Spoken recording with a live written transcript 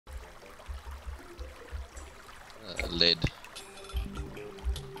Lead.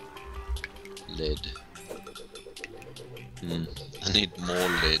 Lead. I need more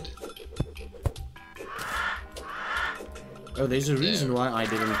lead. Oh, there's a reason why I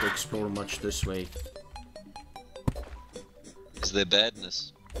didn't explore much this way. Is there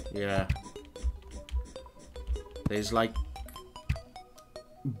badness? Yeah. There's like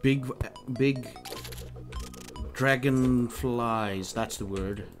big dragonflies. That's the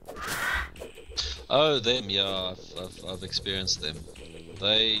word. Oh, them. Yeah, I've experienced them.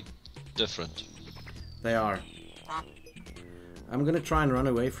 They different. They are. I'm gonna try and run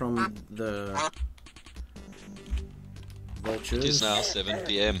away from the vultures. It is now 7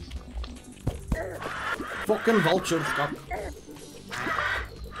 PM. Fucking vulture, stop.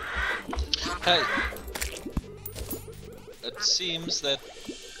 Hey, it seems that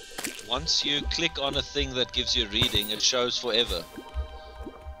once you click on a thing that gives you a reading, it shows forever.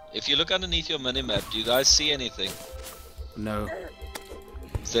 If you look underneath your minimap, do you guys see anything? No.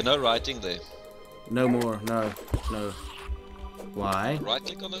 Is there no writing there? No more, no. Why? Right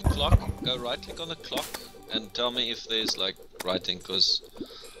click on the clock, go right click on the clock and tell me if there's like writing, because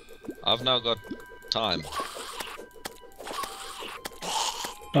I've now got time.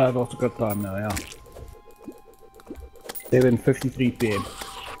 I've also got time now, yeah. 7:53 PM.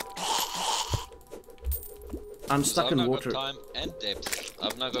 I'm stuck in water. I've now got time and depth.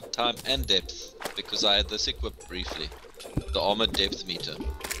 I've now got time and depth because I had this equipped briefly. The armored depth meter.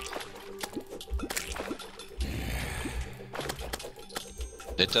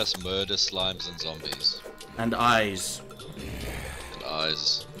 Let us murder slimes and zombies. And eyes. And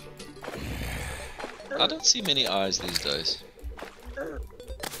eyes. I don't see many eyes these days.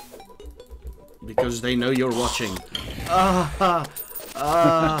 Because they know you're watching.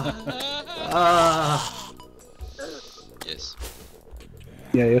 Yes.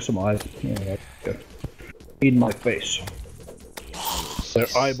 Yeah, here's some eyes. Yeah, that's good. In my face. They're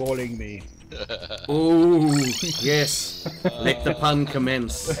eyeballing me. Oh, yes. Let the pun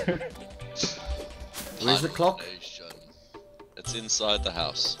commence. Where's the clock? It's inside the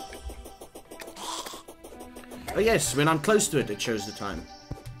house. Oh yes, when I'm close to it, it shows the time.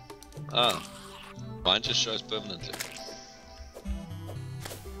 Ah. Mine just shows permanently.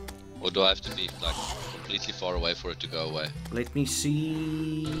 Or do I have to be like completely far away for it to go away? Let me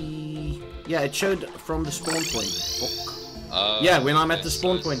see. Yeah, it showed from the spawn point. Fuck. Yeah, when I'm at the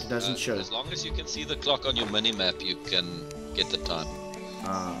spawn point, it doesn't show. As long as you can see the clock on your minimap, you can get the time.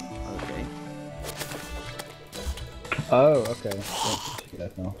 Ah, okay. Oh, okay. Yeah, see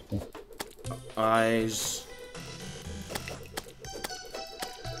that now. Eyes.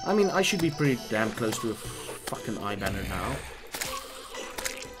 I mean, I should be pretty damn close to a fucking eye banner now.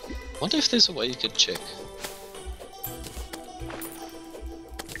 Wonder if there's a way you can check.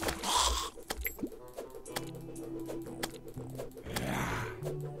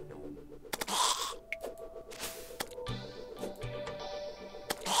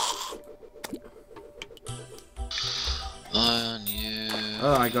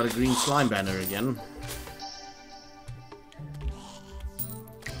 Oh, I got a green slime banner again.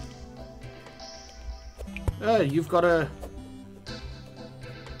 Oh, you've got an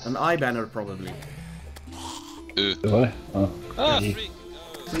eye banner probably. Ooh. Do I? Oh. Ah, Okay. freak!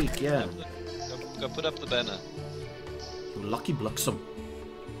 Go, Freak, yeah. Go put up the banner. You lucky Bluxum.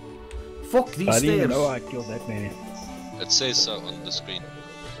 Fuck these I stairs. didn't even know I killed that many. It says so on the screen.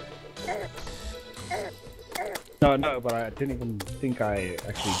 No, but I didn't even think I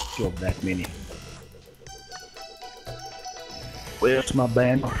actually killed that many. Where's my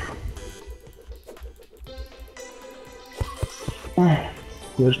banner?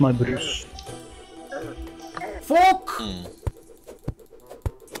 Where's my Bruce? Fuck!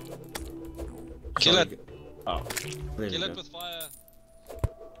 Kill it! Oh, there Kill we it go. with fire!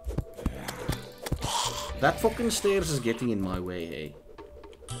 That fucking stairs is getting in my way, hey.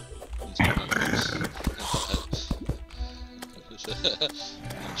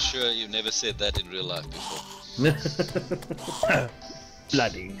 I'm sure you've never said that in real life before.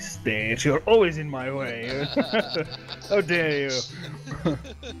 Bloody stairs, you're always in my way. How dare you?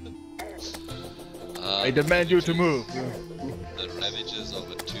 I demand you to move. The ravages of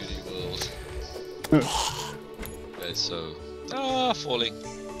a 2D world. Okay, so... Ah, falling.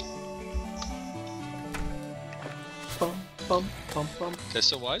 Okay,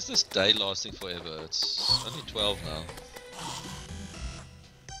 so why is this day lasting forever? It's only 12 now.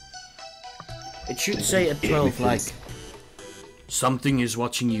 It should say at 12 like, something is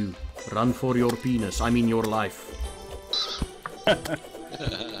watching you. Run for your penis. I mean your life.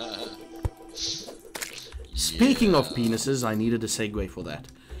 Speaking of penises, I needed a segue for that.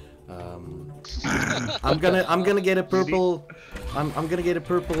 I'm gonna get a purple. I'm gonna get a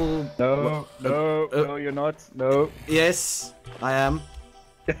purple. No, you're not. No. Yes, I am.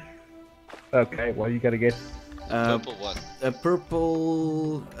 Okay, what are you gonna get? Purple one. A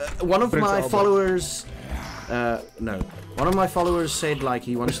purple. One of Prince my Albert. followers. No. One of my followers said like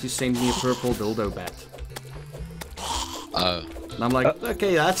he wants to send me a purple dildo bat. Oh. And I'm like,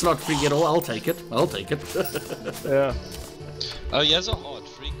 okay, that's not free at all. I'll take it. I'll take it. Yeah. Oh, he has a heart,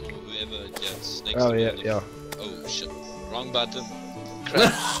 freak, or whoever gets next Oh to yeah, me. yeah. Oh shit. Wrong button.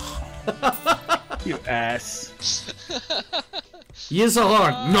 Crap. You ass. Here's a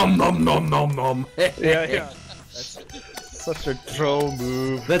heart. Nom nom nom nom nom. Yeah. That's such a troll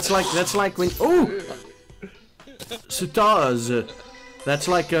move. That's like when Sutars. That's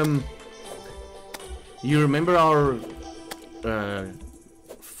like you remember our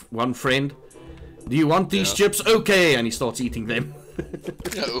one friend? Do you want these chips? Okay, and he starts eating them.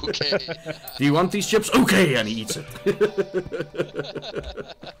 Okay. Do you want these chips? Okay, and he eats it.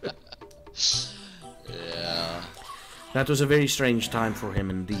 Yeah. That was a very strange time for him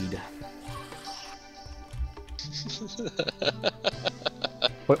indeed.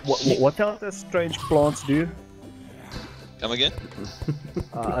 What else does strange plants do? Come again?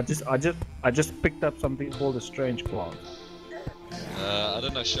 I just picked up something called a strange plant. I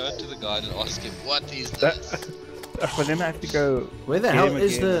don't know. Show it to the guide and ask him what is this. But then I have to go. Where the get hell him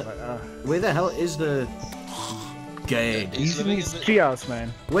is again. the? Like, Where the hell is the? Gate. he's in living his in the- treehouse,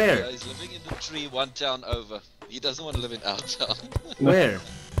 man. Where? Yeah, he's living in the tree one town over. He doesn't want to live in our town. Where?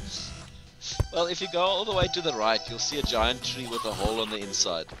 Well, if you go all the way to the right, you'll see a giant tree with a hole on the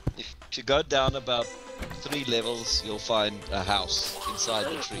inside. If you go down about 3 levels, you'll find a house inside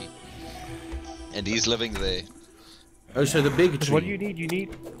the tree. And he's living there. Oh, so the big tree. What do you need? You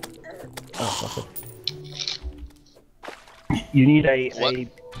need. Oh, okay. You need What?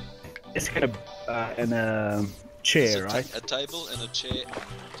 it's kind of chair, It's right? a table and a chair.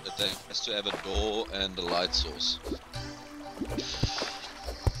 It has to have a door and a light source.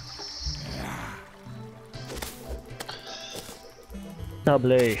 Table.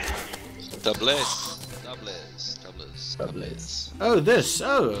 Tables. Oh,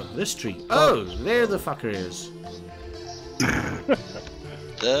 this tree. Oh, there the fucker is.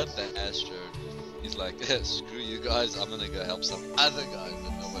 The bastard. He's like, screw you guys, I'm gonna go help some other guys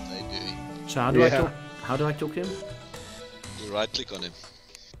that know what they're doing. So how do I Yeah. talk? How do I talk him? You right click on him.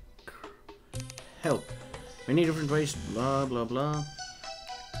 Help. Many different ways. Blah blah blah.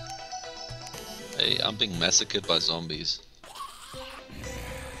 Hey, I'm being massacred by zombies.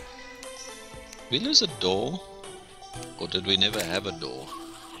 We lose a door? Or did we never have a door?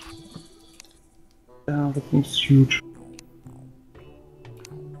 Oh, that thing's huge.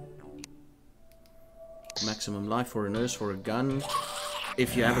 Maximum life for a nurse for a gun.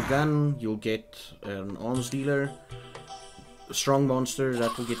 If you have a gun, you'll get an arms dealer. A strong monster,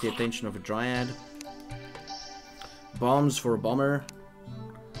 that will get the attention of a dryad. Bombs for a bomber.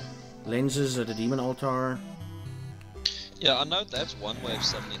 Lenses at a demon altar. Yeah, I know that's one way of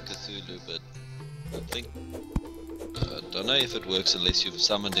summoning Cthulhu, but I think... I don't know if it works unless you've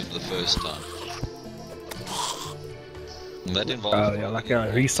summoned him the first time. And that involves... Oh yeah, like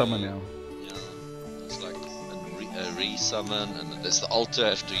a resummon now. Yeah, it's like a re-summon, and then there's the altar,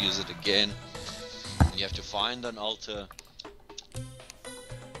 have to use it again. And you have to find an altar.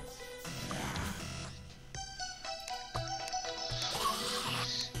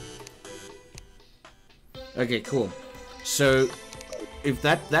 Okay, cool. So, if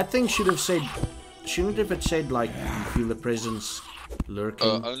that thing should have said, shouldn't have it said like you feel the presence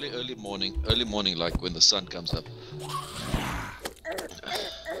lurking? Only early morning, like when the sun comes up.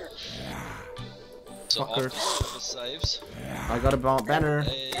 So Fucker. after silver saves, I got a banner.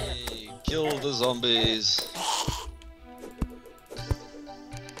 hey, kill the zombies.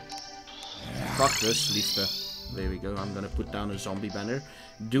 Fuck this, Liefde. There we go. I'm gonna put down a zombie banner.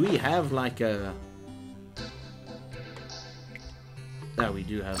 Do we have like a? Yeah, we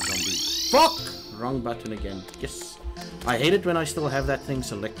do have zombies. Fuck! Wrong button again. Yes. I hate it when I still have that thing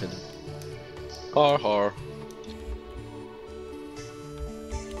selected. Har har.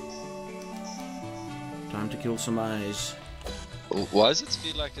 Time to kill some eyes. Why does it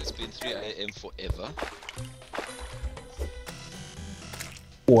feel like it's been 3 AM forever?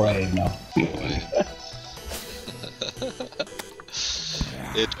 4 AM now.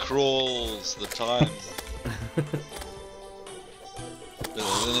 It crawls the time.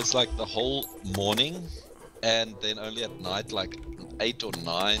 And then it's like the whole morning, and then only at night, like 8 or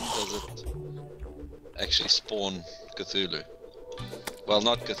 9, does it actually spawn Cthulhu. Well,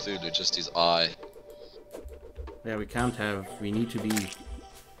 not Cthulhu, just his eye. Yeah, we can't have. We need to be.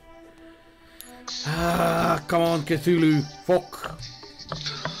 Ah, come on, Cthulhu. Fuck.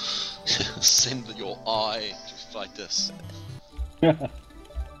 Send your eye to fight us.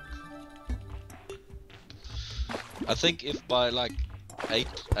 I think if by like 8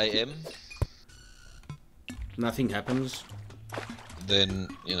 AM, Nothing happens. then,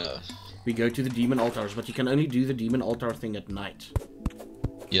 you know, We go to the demon altars, but you can only do the demon altar thing at night.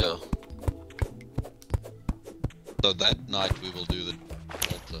 yeah. So that night we will do the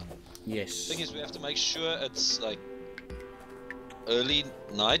altar. Yes. Thing is, we have to make sure it's like early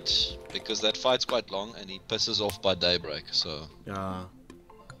night, because that fight's quite long and he pisses off by daybreak, so...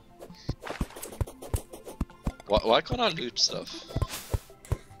 Why can't I loot stuff?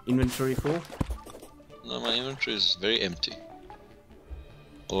 Inventory full? No, my inventory is very empty.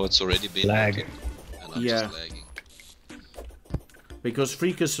 Or it's already been Lag. looted, and I'm Yeah. just lagging. Because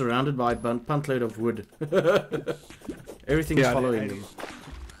Freak is surrounded by a puntload of wood. Everything's Yeah, following him.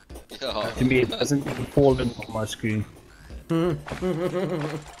 Yeah. To me, it doesn't even fall in on my screen.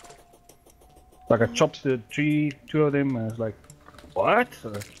 Like I chopped the tree, 2 of them, and it's like, what?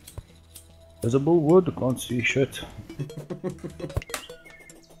 Visible wood, can't see shit.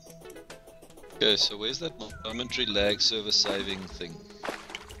 Okay, so where's that momentary lag server saving thing?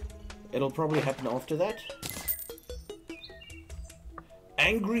 It'll probably happen after that.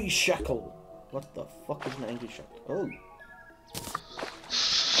 Angry Shackle. What the fuck is an angry shackle? Oh.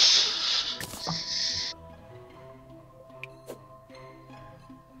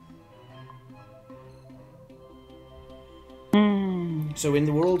 So when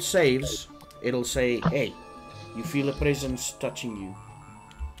the world saves, it'll say, hey, you feel a presence touching you.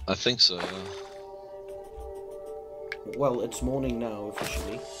 I think so, yeah. Well, it's morning now,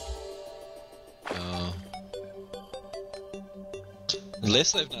 officially.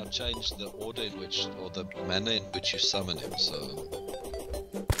 Unless they've now changed the order in which, or the manner in which you summon him, so...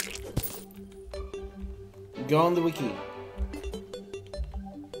 Go on the wiki.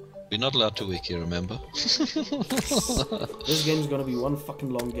 We're not allowed to wiki, remember? This game's gonna be one fucking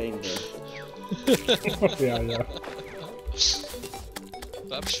long game, though. Yeah.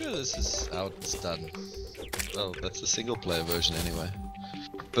 But I'm sure this is how it's done. Well, that's the single player version anyway.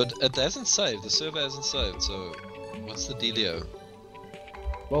 But it hasn't saved, the server hasn't saved, so... What's the dealio?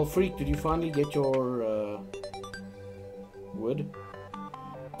 Well, Freak, did you finally get your wood?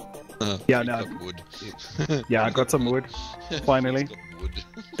 Yeah, no. Wood. Yeah, I got some wood, finally. Got wood.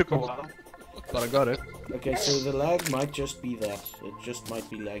 Took a while, but I got it. Okay, so the lag might just be that. It just might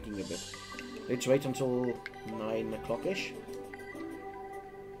be lagging a bit. Let's wait until 9 o'clock-ish.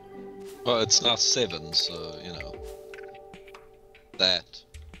 Well, it's now 7, so, you know. That.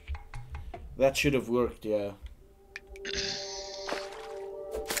 That should have worked, yeah.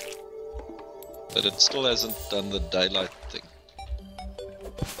 But it still hasn't done the daylight thing.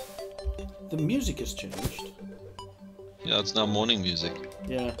 The music has changed. Yeah, it's now morning music.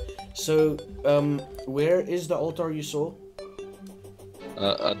 Yeah. So, where is the altar you saw?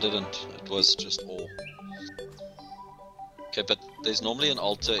 I didn't. It was just all. Okay, but there's normally an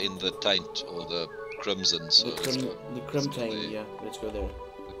altar in the taint or the crimson, so The Crimtane, yeah. Let's go there.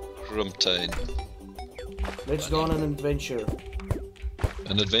 Crimtane. Let's go on an adventure.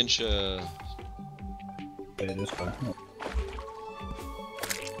 An adventure. Okay, this guy.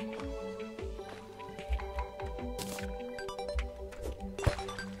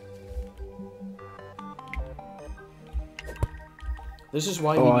 This is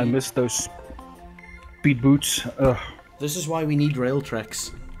why Oh, we I need, missed those speed boots. Ugh. This is why we need rail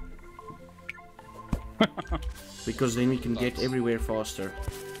tracks. Because then we can get everywhere faster.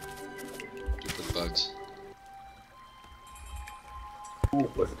 Stupid bugs.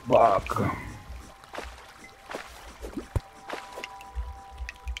 Stupid bug.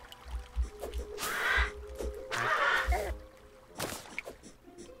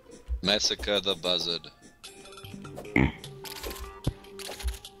 Massacre the buzzard.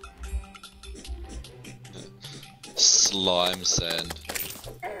 Slime sand.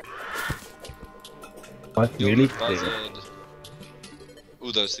 What, Kill really? the buzzard.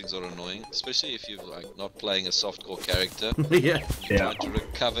 Ooh, those things are annoying, especially if you're like not playing a softcore character. Yeah. You're Yeah. trying to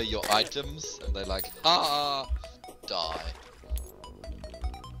recover your items, and they're like, ah, die.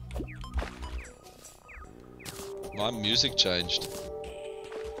 My music changed.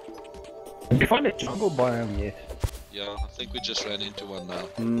 Did you find a jungle biome yet? Yeah, I think we just ran into one now.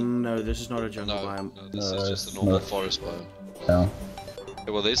 No, this is not a jungle No, biome. no, this No, is just a it's normal not. forest biome. No.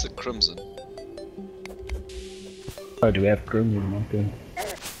 Okay, well, there's the crimson. Oh, do we have crimson? Okay.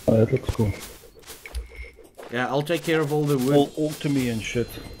 Oh, that looks cool. Yeah, I'll take care of all the wood. All to me and shit.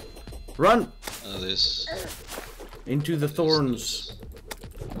 Run! There's Into the thorns.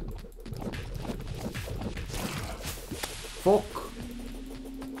 Fuck.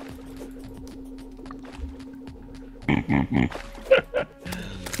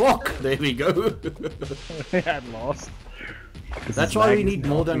 Fuck! There we go. I'm lost. That's why we need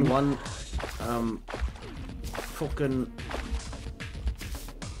more than one fucking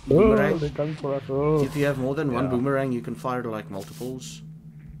Oh, boomerang. they're coming for us. Oh, If you have more than one boomerang, you can fire like multiples.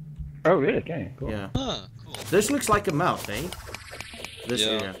 oh really? Okay, cool. Yeah. Ah, cool. This looks like a mouth, eh? This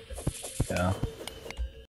Yeah. area. Yeah.